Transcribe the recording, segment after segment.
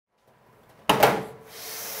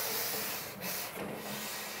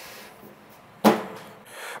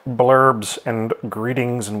blurbs and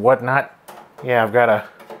greetings and whatnot. Yeah, I've got a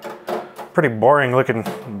pretty boring looking,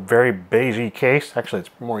 very beigey case. Actually, it's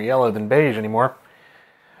more yellow than beige anymore.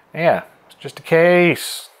 Yeah, it's just a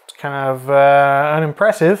case. It's kind of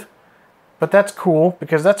unimpressive, but that's cool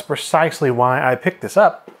because that's precisely why I picked this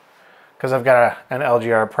up. Because I've got an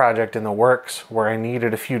LGR project in the works where I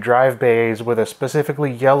needed a few drive bays with a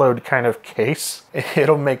specifically yellowed kind of case.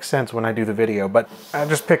 It'll make sense when I do the video, but I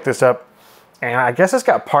just picked this up, and I guess it's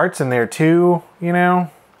got parts in there too, you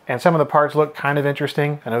know? And some of the parts look kind of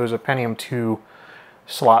interesting. I know there's a Pentium 2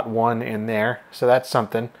 slot 1 in there, so that's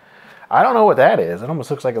something. I don't know what that is. It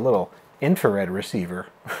almost looks like a little infrared receiver.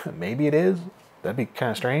 Maybe it is. That'd be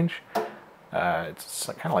kind of strange. It's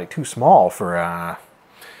kind of like too small for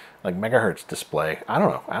like megahertz display. I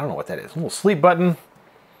don't know what that is. A little sleep button.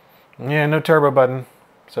 Yeah, no turbo button.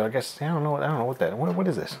 So I guess I don't know what that. What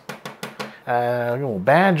is this? A little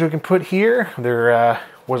badge we can put here. There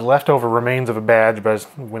was leftover remains of a badge, but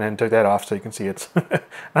I went ahead and took that off so you can see it's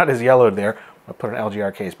not as yellowed there. I'll put an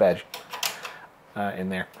LGR case badge in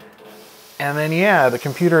there. And then yeah, the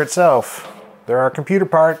computer itself. There are computer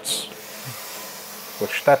parts,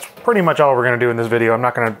 which that's pretty much all we're going to do in this video. I'm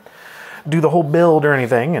not going to do the whole build or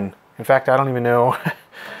anything, and in fact I don't even know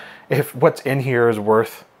if what's in here is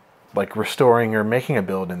worth like restoring or making a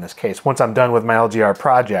build in this case once I'm done with my LGR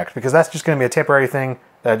project, because that's just going to be a temporary thing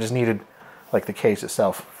that I just needed like the case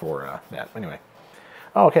itself for that. Anyway,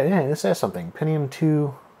 oh, okay, yeah, this says something. Pentium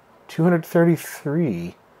 2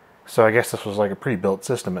 233, so I guess this was like a pre-built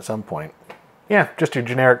system at some point. Yeah, just a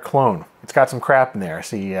generic clone. It's got some crap in there. I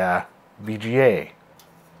see VGA,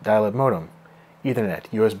 dial-up modem, Ethernet,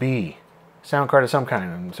 USB, sound card of some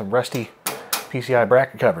kind, and some rusty PCI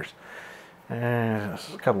bracket covers. And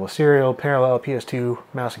a couple of serial, parallel, PS2,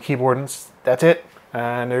 mouse and keyboard, and that's it.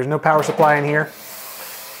 And there's no power supply in here.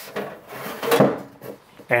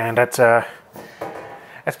 And that's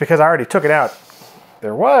because I already took it out.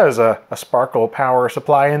 There was a Sparkle power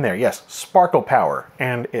supply in there. Yes, Sparkle power.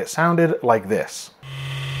 And it sounded like this.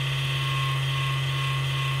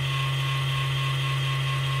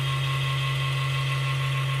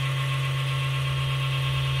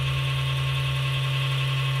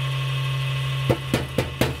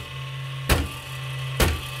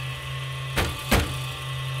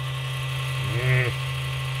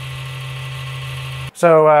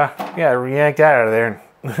 So, yeah, I yanked that out of there,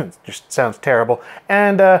 and it just sounds terrible.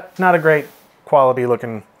 And not a great quality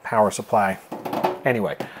looking power supply.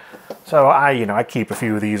 Anyway, so I keep a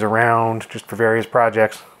few of these around just for various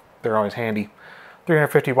projects. They're always handy.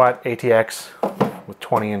 350 watt ATX with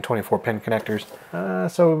 20 and 24 pin connectors.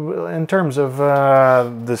 So in terms of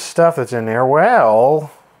the stuff that's in there,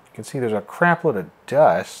 well, you can see there's a crap load of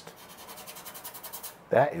dust.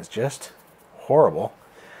 That is just horrible.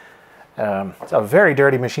 It's a very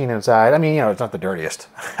dirty machine inside. I mean, it's not the dirtiest,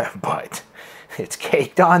 but it's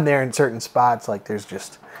caked on there in certain spots. Like there's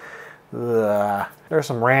just, there's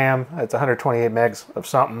some RAM. It's 128 megs of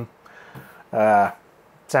something.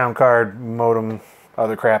 Sound card, modem,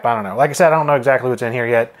 other crap. I don't know. Like I said, I don't know exactly what's in here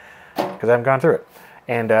yet because I haven't gone through it.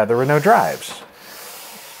 And there were no drives.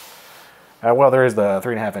 Well, there is the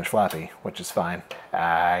 3.5-inch floppy, which is fine.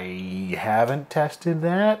 I haven't tested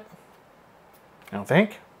that. I don't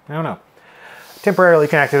think. I don't know. Temporarily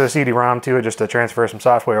connected a CD-ROM to it just to transfer some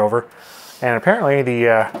software over. And apparently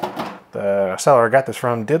the seller I got this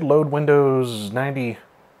from did load Windows 90.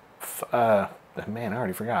 Man, I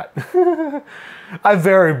already forgot. I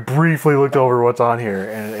very briefly looked over what's on here,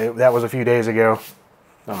 and that was a few days ago.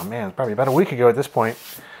 Oh man, it's probably about a week ago at this point.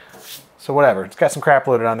 So whatever, it's got some crap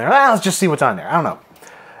loaded on there. Let's just see what's on there. I don't know.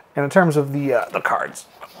 And in terms of the cards,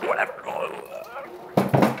 whatever.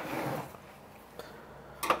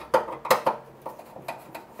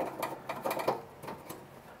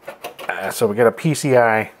 So we got a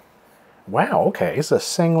PCI. Wow, okay, it's a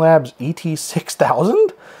Sanglabs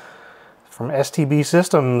ET6000 from STB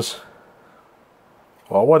Systems.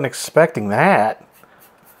 Well, I wasn't expecting that.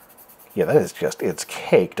 Yeah, that is just, it's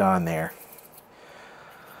caked on there.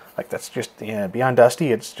 Like that's just, yeah, beyond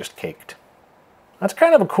dusty, it's just caked. That's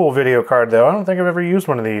kind of a cool video card though. I don't think I've ever used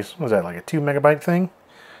one of these. What was that, like a 2 megabyte thing?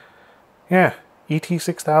 Yeah,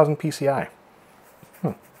 ET6000 PCI.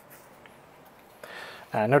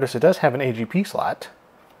 Notice it does have an AGP slot.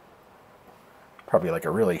 Probably like a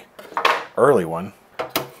really early one.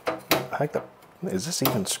 I think is this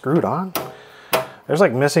even screwed on? There's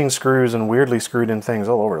like missing screws and weirdly screwed in things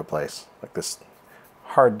all over the place. Like this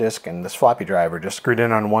hard disk and this floppy drive are just screwed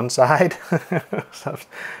in on one side. So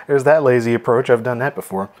there's that lazy approach. I've done that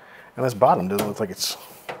before. And this bottom doesn't look like it's...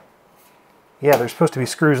 Yeah, there's supposed to be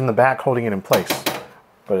screws in the back holding it in place.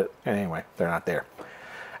 But anyway, they're not there.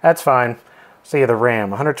 That's fine. So yeah, the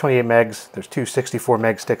RAM, 128 megs. There's two 64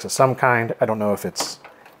 meg sticks of some kind. I don't know if it's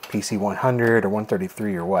PC 100 or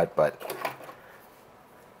 133 or what, but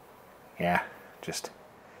yeah, just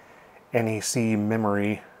NEC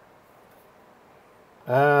memory.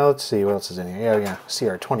 Let's see, what else is in here? Yeah,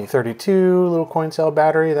 CR2032, little coin cell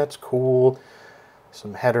battery, that's cool.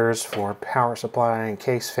 Some headers for power supply and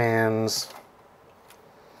case fans.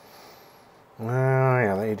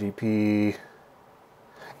 Yeah, the AGP.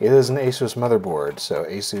 It is an Asus motherboard, so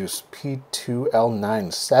Asus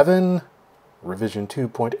P2L97, revision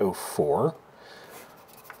 2.04.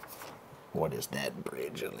 What is that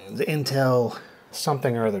bridge? The Intel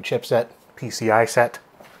something or other chipset, PCI set.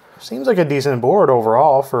 Seems like a decent board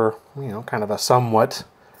overall for, you know, kind of a somewhat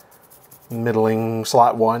middling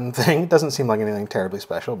slot 1 thing. It doesn't seem like anything terribly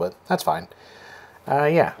special, but that's fine.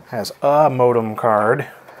 Yeah, has a modem card.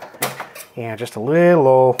 Yeah, just a little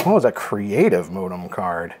old, what was that, creative modem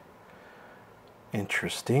card.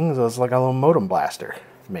 Interesting, so it's like a little modem blaster,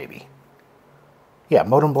 maybe. Yeah,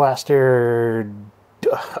 modem blaster,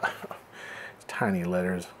 tiny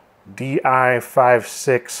letters,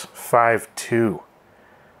 DI5652.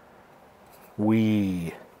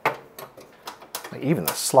 Even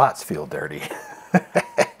the slots feel dirty.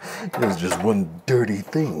 It was just one dirty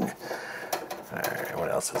thing. Alright,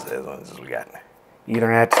 what else is this? What else we got?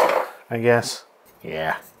 Ethernet, I guess.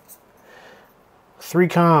 Yeah.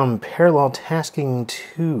 3Com Parallel Tasking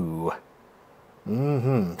 2.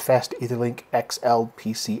 Fast Etherlink XL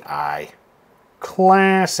PCI.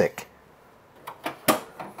 Classic.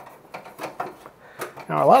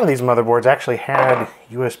 Now, a lot of these motherboards actually had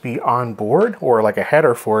USB on board, or like a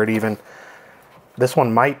header for it even. This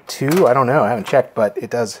one might too, I don't know, I haven't checked, but it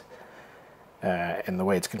does, and the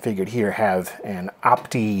way it's configured here, have an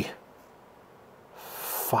Opti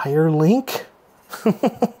Firelink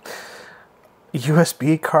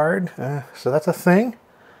USB card, so that's a thing.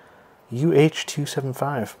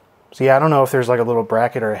 UH275. So yeah, I don't know if there's like a little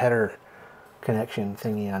bracket or a header connection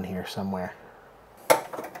thingy on here somewhere.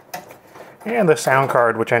 And the sound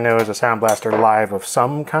card, which I know is a Sound Blaster Live of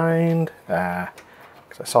some kind,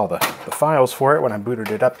 because I saw the files for it when I booted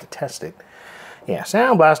it up to test it. Yeah,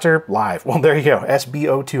 Sound Blaster Live. Well, there you go,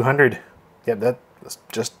 SBO200. Yep, that's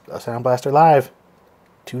just a Sound Blaster Live,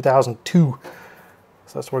 2002.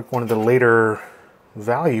 So that's like one of the later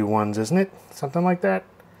value ones, isn't it? Something like that.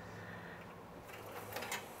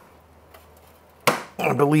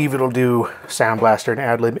 I believe it'll do Sound Blaster and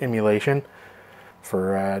AdLib emulation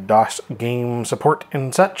for DOS game support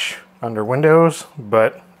and such under Windows,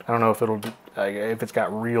 but I don't know if it'll do, if it's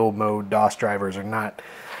got real mode DOS drivers or not.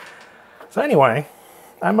 So anyway,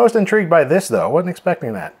 I'm most intrigued by this though. Wasn't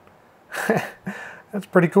expecting that. That's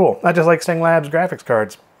pretty cool. Not just like Sting Labs graphics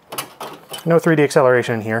cards. No 3D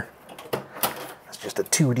acceleration in here. It's just a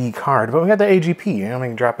 2D card, but we got the AGP. You know, we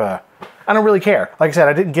can drop a. I don't really care. Like I said,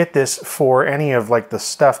 I didn't get this for any of like the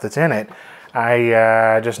stuff that's in it.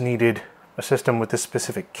 I just needed a system with this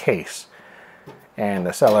specific case, and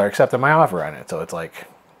the seller accepted my offer on it. So it's like,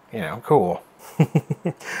 you know, cool.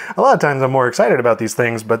 A lot of times I'm more excited about these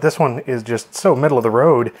things, but this one is just so middle of the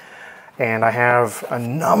road, and I have a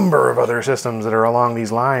number of other systems that are along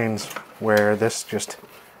these lines where this just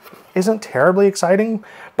isn't terribly exciting,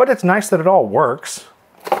 but it's nice that it all works.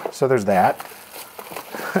 So there's that.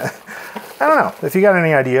 I don't know if you got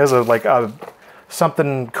any ideas of like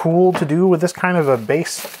something cool to do with this kind of a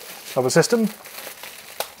base of a system.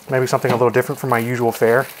 Maybe something a little different from my usual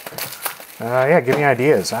fare. Yeah, give me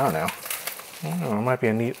ideas. I don't know. It might be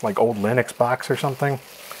a neat like old Linux box or something.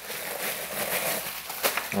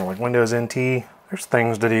 Or like Windows NT. There's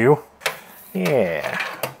things to do. Yeah,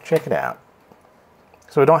 check it out.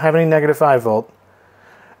 So we don't have any negative 5 volt,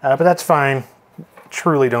 but that's fine.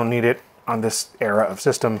 Truly don't need it on this era of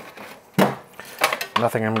system.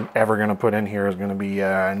 Nothing I'm ever going to put in here is going to be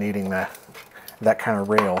needing that kind of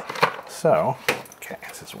rail. So, okay,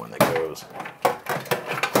 this is one that goes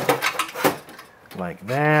like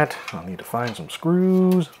that. I'll need to find some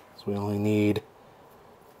screws. So we only need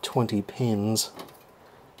 20 pins.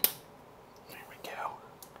 There we go.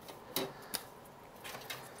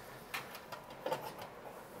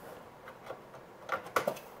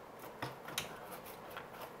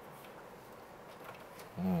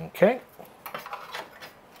 Okay.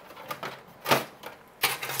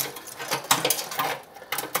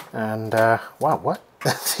 And, wow, what?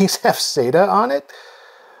 These have SATA on it?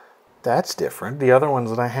 That's different. The other ones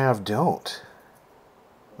that I have don't.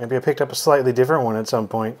 Maybe I picked up a slightly different one at some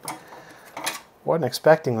point. Wasn't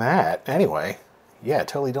expecting that. Anyway, yeah,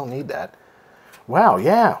 totally don't need that. Wow,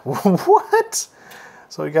 yeah. What?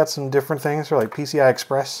 So we got some different things for like PCI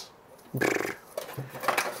Express.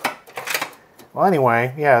 Well,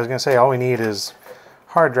 anyway, yeah, I was going to say all we need is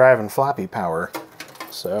hard drive and floppy power.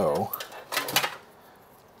 So,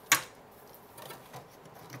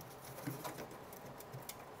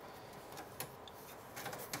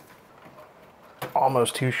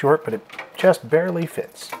 almost too short, but it just barely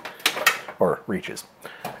fits or reaches.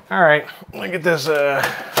 All right, let me get this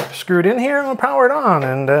screwed in here and we'll power it on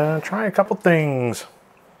and try a couple things.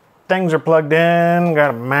 Things are plugged in,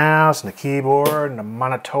 got a mouse and a keyboard and a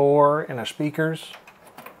monitor and a speakers.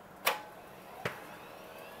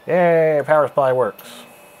 Yay, power supply works.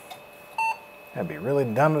 That'd be really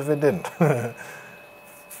dumb if it didn't.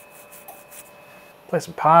 Play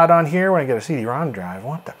some pod on here when I get a CD-ROM drive.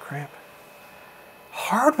 What the crap?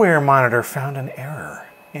 Hardware monitor found an error.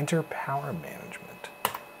 Enter power management.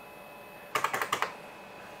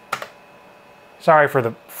 Sorry for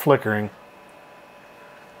the flickering.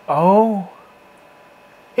 Oh,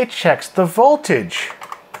 it checks the voltage.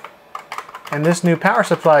 And this new power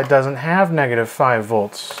supply doesn't have -5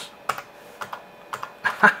 volts.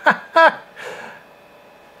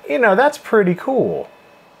 You know, that's pretty cool.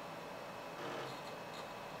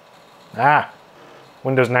 Ah,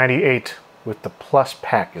 Windows 98 with the Plus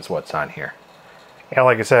pack is what's on here. Yeah,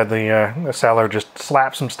 like I said, the seller just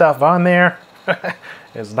slapped some stuff on there.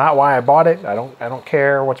 It's not why I bought it. I don't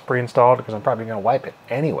care what's pre-installed because I'm probably going to wipe it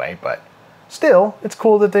anyway, but still, it's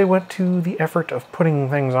cool that they went to the effort of putting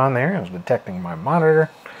things on there. I was detecting my monitor.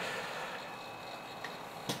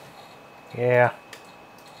 Yeah.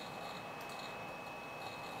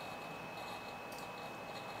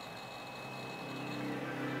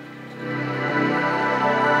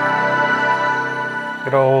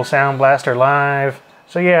 Good old Sound Blaster Live.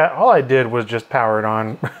 So yeah, all I did was just power it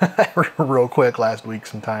on real quick last week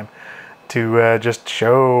sometime to just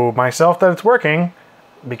show myself that it's working,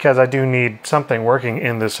 because I do need something working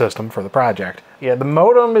in this system for the project. Yeah, the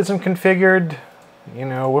modem isn't configured, you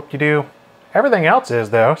know, whoop-de-doo. Everything else is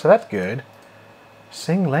though, so that's good.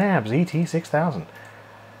 Sing Labs ET6000.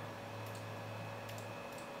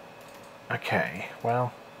 Okay,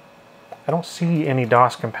 well, I don't see any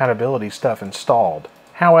DOS compatibility stuff installed.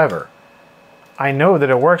 However, I know that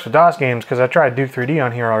it works with DOS games because I tried Duke 3D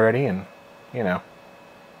on here already, and, you know,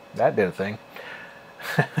 that did a thing.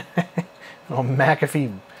 Little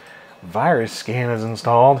McAfee virus scan is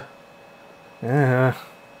installed. I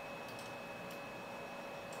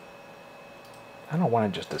don't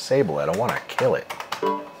want to just disable it, I want to kill it.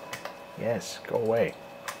 Yes, go away.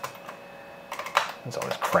 That's all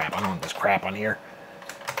this crap. I don't want this crap on here.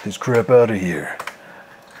 Get this crap out of here.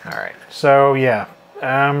 Alright, so yeah.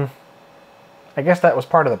 I guess that was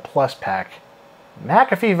part of the Plus pack.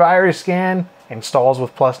 McAfee virus scan installs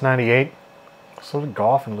with Plus 98. So to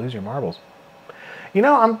golf and lose your marbles. You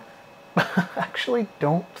know, actually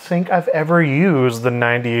don't think I've ever used the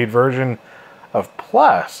 98 version of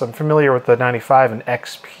Plus. I'm familiar with the 95 and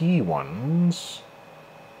XP ones.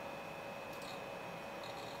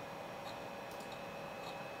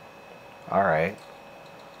 Alright.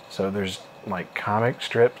 So there's like comic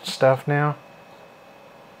strip stuff now.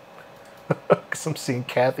 Because I'm seeing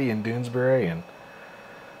Kathy in Doonesbury and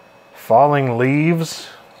Falling Leaves.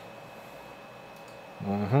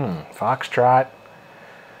 Foxtrot.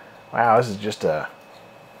 Wow, this is just a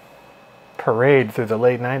parade through the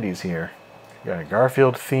late 90s here. You got a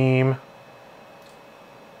Garfield theme.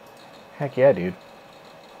 Heck yeah, dude.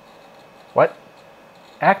 What?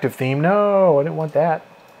 Active theme? No, I didn't want that.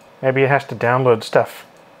 Maybe it has to download stuff.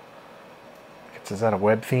 Is that a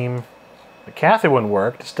web theme? The Kathy one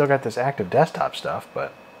worked. It's still got this active desktop stuff,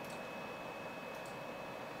 but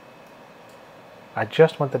I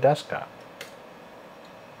just want the desktop.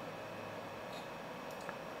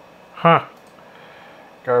 Huh.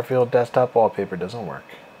 Garfield desktop wallpaper doesn't work.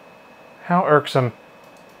 How irksome.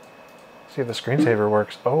 See if the screensaver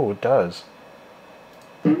works. Oh, it does.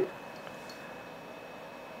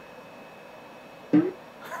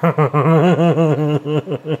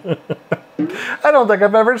 I don't think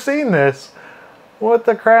I've ever seen this. What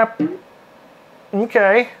the crap?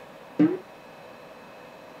 Okay.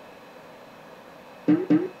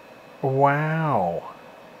 Wow.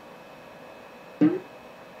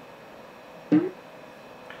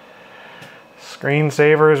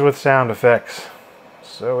 Screensavers with sound effects.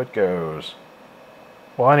 So it goes.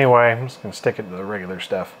 Well, anyway, I'm just going to stick it to the regular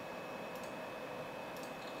stuff.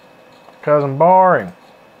 Because I'm boring.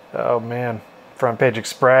 Oh, man. Front Page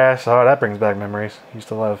Express. Oh, that brings back memories. Used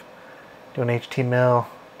to love doing HTML.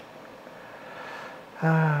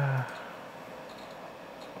 Uh-oh.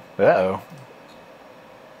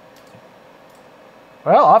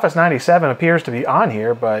 Well, Office 97 appears to be on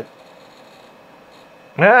here, but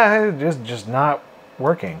it's just not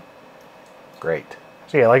working. Great.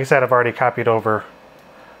 So yeah, like I said, I've already copied over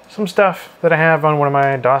some stuff that I have on one of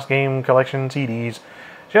my DOS game collection CDs,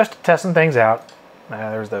 just testing things out.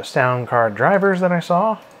 There's those sound card drivers that I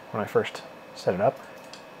saw when I first set it up.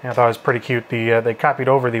 And I thought it was pretty cute. They copied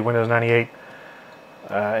over the Windows 98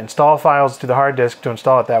 install files to the hard disk to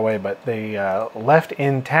install it that way, but they left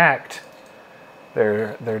intact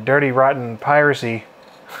their dirty, rotten piracy.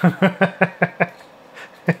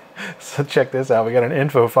 So check this out. We got an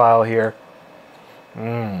info file here.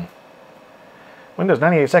 Windows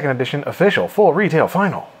 98 Second Edition official full retail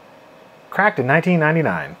final. Cracked in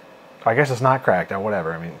 1999. I guess it's not cracked or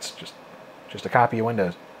whatever. I mean, it's just a copy of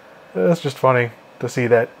Windows. It's just funny to see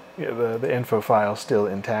that the info file still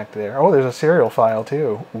intact there. Oh, there's a serial file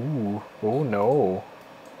too. Ooh, oh no,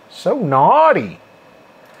 so naughty.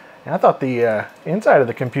 And I thought the inside of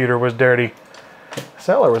the computer was dirty. The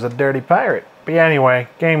seller was a dirty pirate. But yeah, anyway,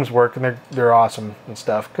 games work and they're awesome and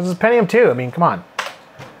stuff because it's Pentium 2. I mean, come on,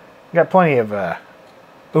 you got plenty of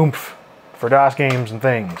oomph for DOS games and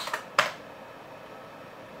things.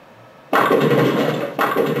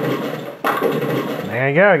 There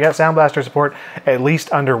you go, you got Sound Blaster support, at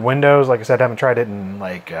least under Windows. Like I said, I haven't tried it in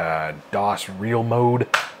like DOS real mode,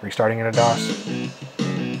 restarting in a DOS.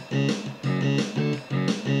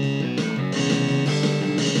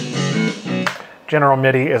 General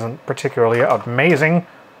MIDI isn't particularly amazing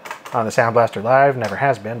on the Sound Blaster Live, never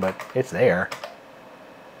has been, but it's there.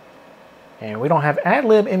 And we don't have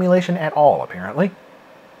ad-lib emulation at all, apparently.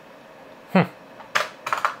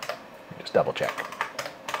 Just double check.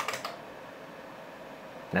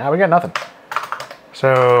 Now we got nothing.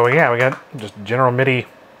 So yeah, we got just general MIDI.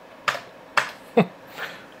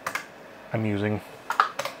 Amusing.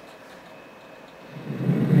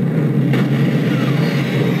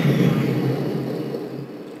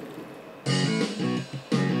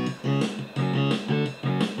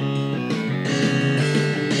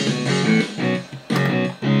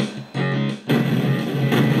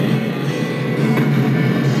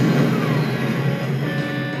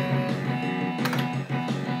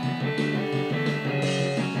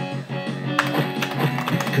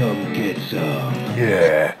 Come get some.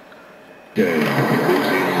 Yeah. Damn, those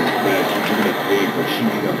aliens bastards are gonna pay for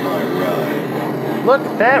shooting up my ride. Look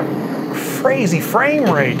at that crazy frame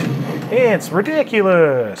rate. It's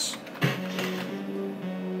ridiculous.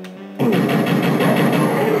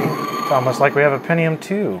 It's almost like we have a Pentium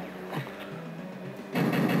 2.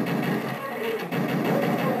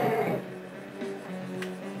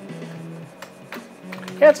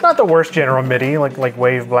 Yeah, it's not the worst general MIDI, like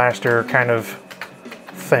Wave Blaster kind of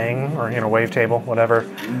thing, or wavetable, whatever.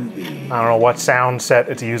 I don't know what sound set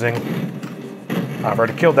it's using. I've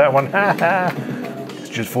already killed that one. It's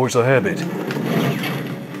just force of habit.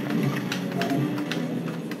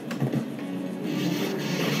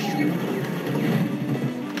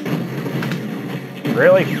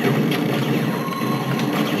 Really?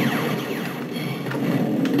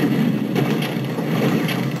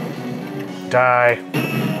 Die.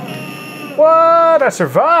 What? I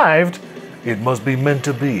survived? It must be meant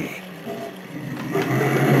to be.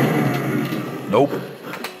 Nope.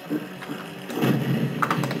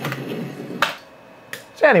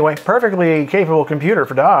 So anyway, perfectly capable computer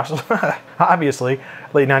for DOS. Obviously,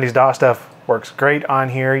 late 90s DOS stuff works great on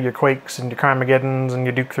here. Your Quakes and your Carmageddons and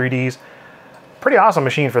your Duke 3Ds. Pretty awesome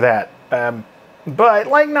machine for that. But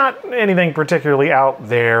like not anything particularly out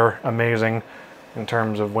there amazing in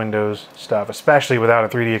terms of Windows stuff, especially without a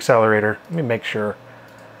 3D accelerator. Let me make sure.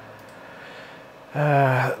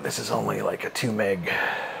 This is only like a 2 meg.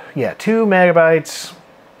 Yeah, 2 megabytes.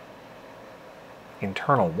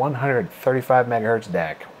 Internal 135 megahertz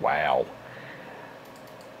DAC. Wow.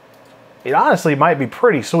 It honestly might be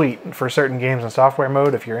pretty sweet for certain games in software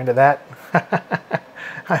mode if you're into that.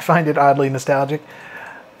 I find it oddly nostalgic.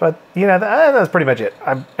 But, that's pretty much it.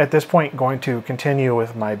 I'm, at this point, going to continue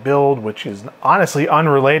with my build, which is honestly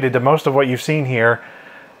unrelated to most of what you've seen here.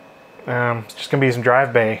 It's just going to be some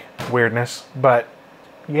drive bay weirdness. But,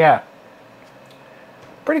 yeah.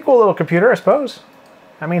 Pretty cool little computer, I suppose.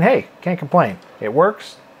 I mean, hey, can't complain. It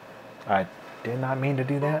works. I did not mean to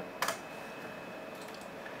do that.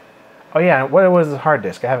 Oh, yeah, what was the hard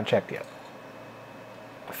disk? I haven't checked yet.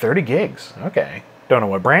 30 gigs. Okay. Don't know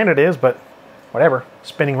what brand it is, but whatever.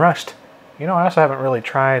 Spinning Rust. I also haven't really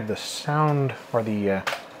tried the sound or the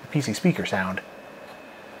PC speaker sound.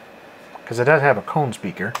 Because it does have a cone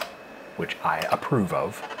speaker, which I approve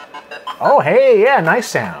of. Oh, hey, yeah, nice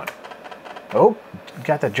sound. Oh,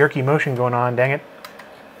 got that jerky motion going on, dang it.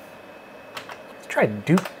 Let's try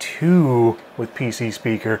Duke 2 with PC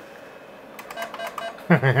speaker.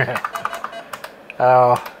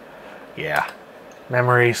 Oh, yeah.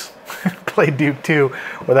 Memories. Played Duke 2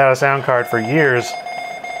 without a sound card for years.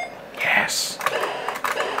 Yes.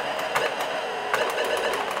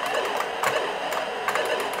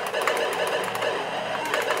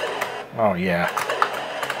 Oh yeah.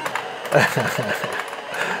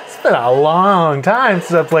 It's been a long time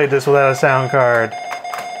since I played this without a sound card.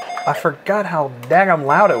 I forgot how daggum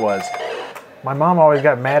loud it was. My mom always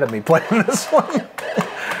got mad at me playing this one.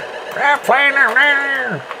 Playing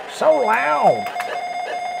it so loud.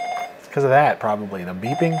 It's because of that, probably. The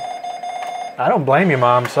beeping. I don't blame you,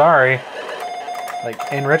 Mom. Sorry. Like,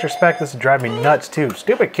 in retrospect, this would drive me nuts, too.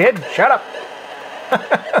 Stupid kid, shut up.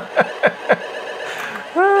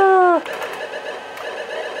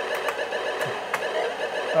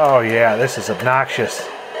 Oh, yeah, this is obnoxious.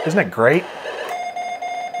 Isn't it great?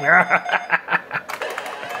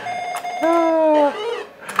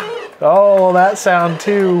 Oh, that sound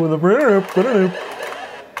too. The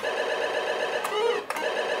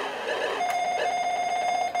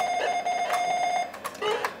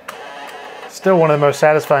still one of the most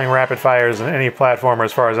satisfying rapid fires in any platformer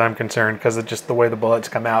as far as I'm concerned, because of just the way the bullets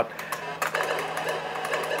come out.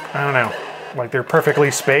 I don't know. Like they're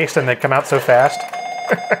perfectly spaced and they come out so fast.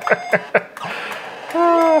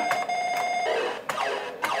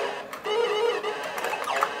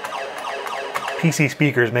 PC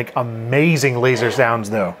speakers make amazing laser sounds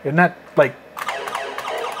though. Isn't that like,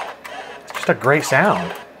 it's just a great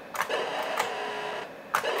sound.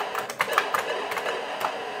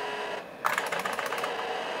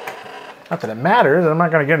 Not that it matters, I'm not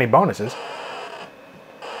gonna get any bonuses.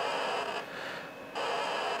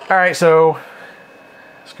 All right, so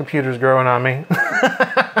this computer's growing on me.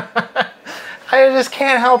 I just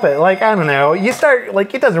can't help it. Like, I don't know, you start,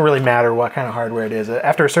 like, it doesn't really matter what kind of hardware it is.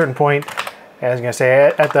 After a certain point, I was gonna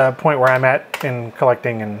say, at the point where I'm at in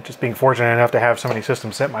collecting and just being fortunate enough to have so many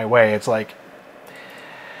systems sent my way, it's like,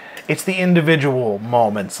 it's the individual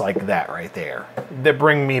moments like that right there that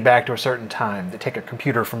bring me back to a certain time, that take a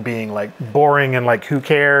computer from being like boring and like who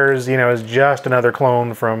cares, you know, is just another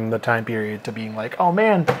clone from the time period, to being like, oh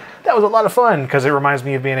man, that was a lot of fun because it reminds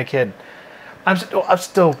me of being a kid. I'm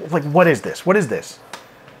still like, what is this? What is this?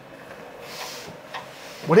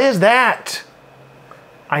 What is that?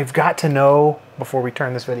 I've got to know before we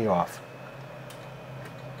turn this video off.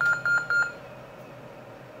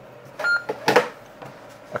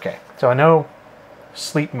 Okay, so I know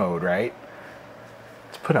sleep mode, right?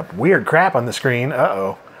 It's putting up weird crap on the screen.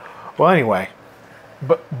 Uh-oh. Well, anyway,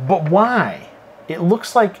 but why? It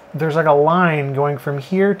looks like there's like a line going from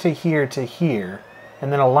here to here to here,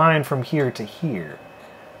 and then a line from here to here.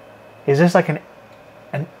 Is this like an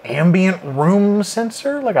ambient room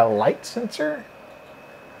sensor? Like a light sensor?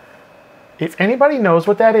 If anybody knows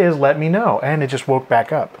what that is, let me know. And it just woke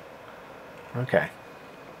back up. Okay.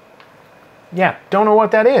 Yeah, don't know what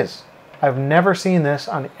that is. I've never seen this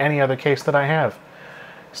on any other case that I have.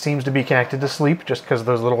 Seems to be connected to sleep just because of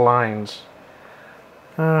those little lines.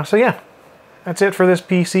 So yeah, that's it for this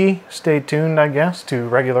PC. Stay tuned, I guess, to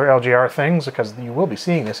regular LGR things, because you will be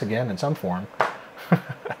seeing this again in some form.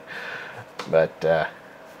 But, yeah,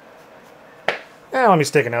 let me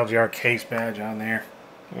stick an LGR case badge on there.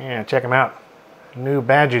 Yeah, check them out. New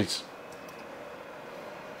badges.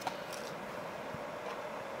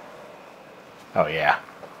 Oh yeah.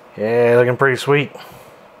 Yeah, looking pretty sweet.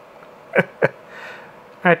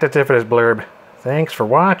 Alright, that's it for this blurb. Thanks for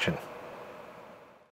watching.